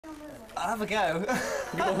I'll have a go.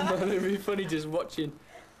 Go on, man, it'd be funny just watching.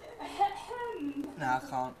 No, I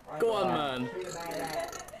can't. Go on, man.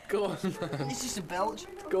 Go on, man. It's just a belch.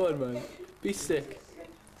 Go on, man. Be sick.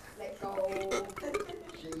 Let go.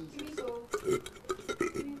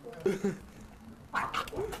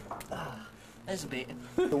 There's a bit.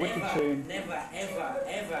 Never,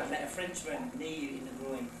 ever let a Frenchman knee you in the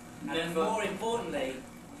groin. And more importantly,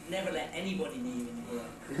 never let anybody knee you in the groin.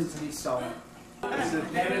 Listen to this song.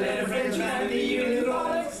 Never let a Frenchman knee you in the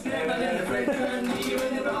groin. Never let a Frenchman knee you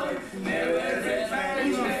in the groin. Never let a Frenchman knee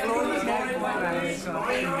you in the groin.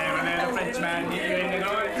 Never let a Frenchman knee you in the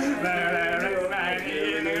groin. Never let a Frenchman knee you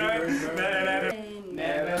in the groin.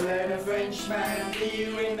 Never let a Frenchman knee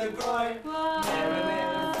you in the groin. Never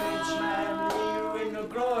let a Frenchman knee you in the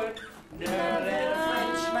groin. Never let a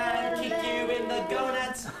Frenchman kick you in the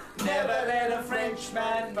gonads. Never let a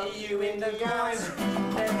Frenchman knee you in the groin.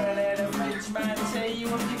 Never let a Frenchman tear you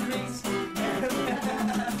up your crease. Never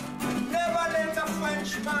let a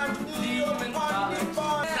Frenchman knee you in the groin.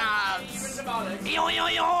 Yo, yo,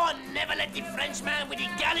 yo! Never let the Frenchman with the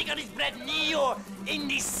garlic on his bread knee you in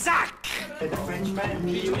the sack. Let a Frenchman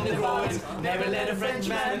knee you in the groin. Never let a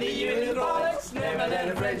Frenchman knee you in the groin. Never let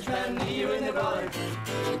a Frenchman knee you in the groin.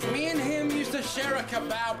 Me and him used to share a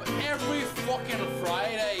kebab every fucking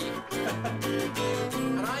Friday.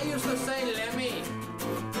 And I used to say, Lemmy,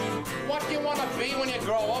 what do you want to be when you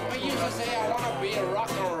grow up? I used to say, I want to be a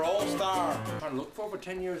rock and roll star. I looked for over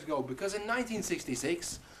 10 years ago because in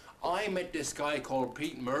 1966, I met this guy called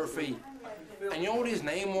Pete Murphy. And you know what his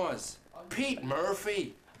name was? Pete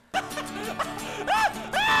Murphy.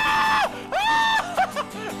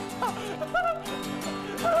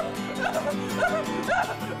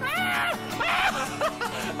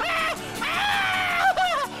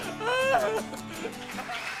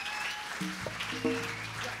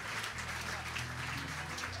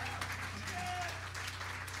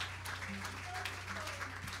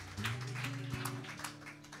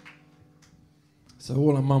 So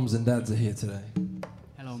all our mums and dads are here today.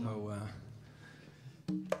 Hello, Mum.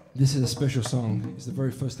 This is a special song. It's the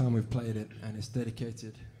very first time we've played it, and it's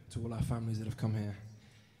dedicated to all our families that have come here,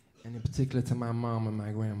 and in particular to my mom and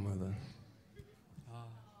my grandmother.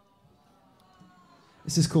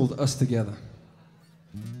 This is called Us Together.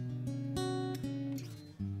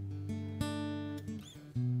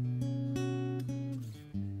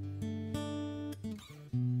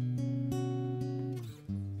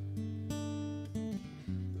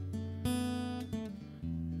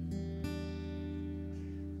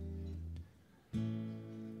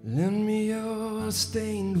 Lend me your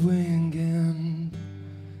stained wing and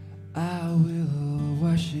I will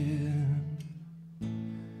wash it.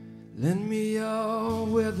 Lend me your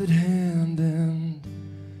weathered hand and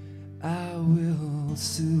I will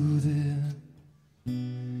soothe it.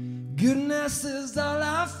 Goodness is all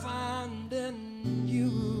I find in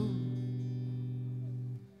you.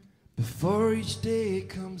 Before each day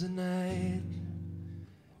comes a night,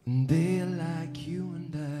 and they like you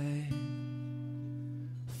and I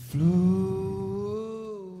flow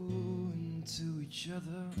into each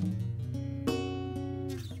other.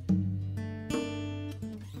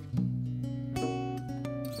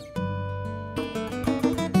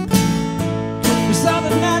 We saw the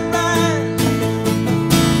night rise,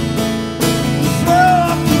 slow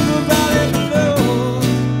up through the valley below.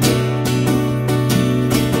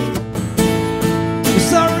 We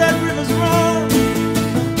saw red rivers run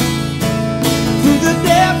through the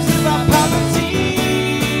depths of our poverty.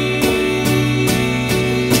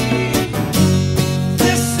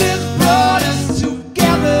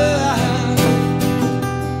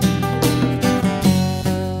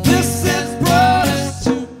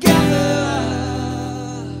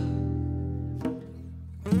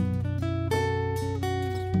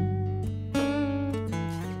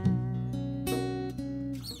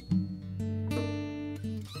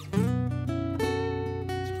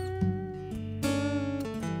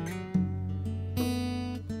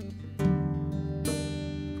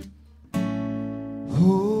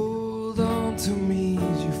 Hold on to me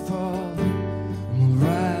as you fall, and we'll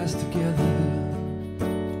rise together.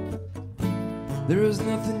 There is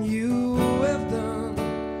nothing you have done,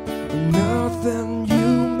 and nothing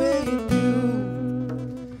you may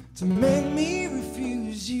do to make me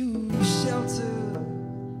refuse you shelter.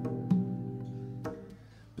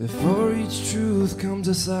 Before each truth comes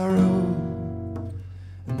a sorrow,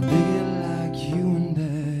 and they like you and I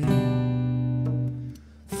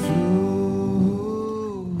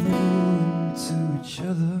flow into each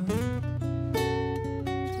other.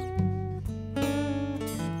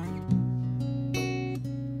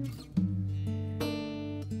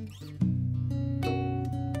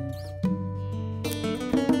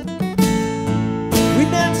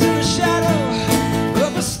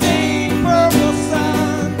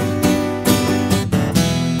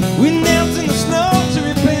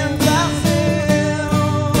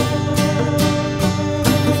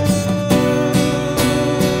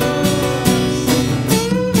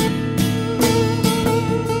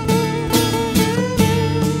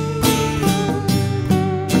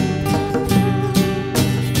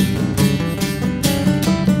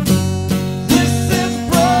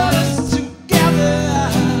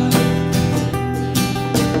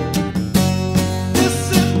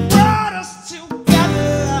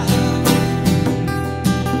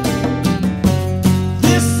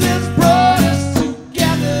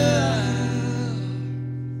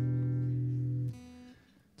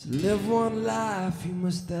 one life, you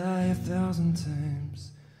must die 1,000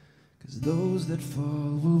 times. 'Cause those that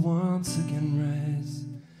fall will once again rise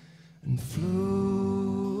and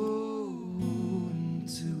flow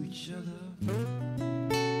into each other.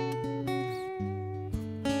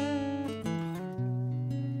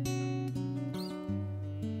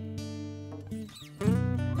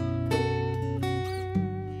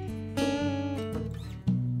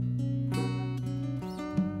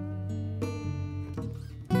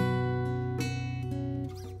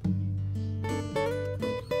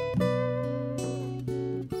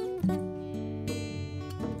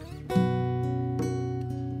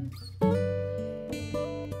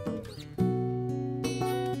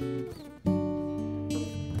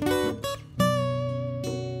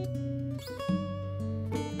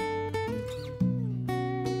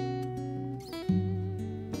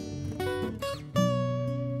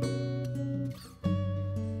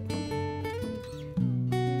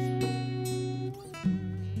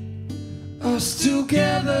 Us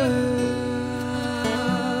together's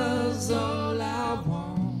all I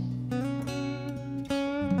want.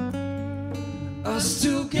 Us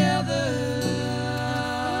together's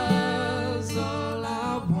all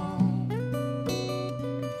I want.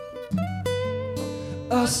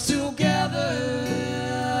 Us together's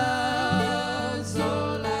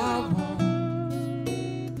all I want.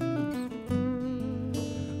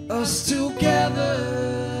 Us together.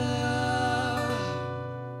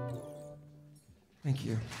 Thank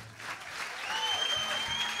you.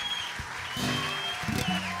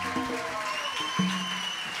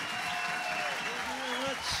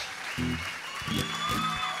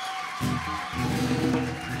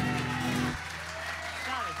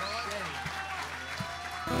 Sorry, boy.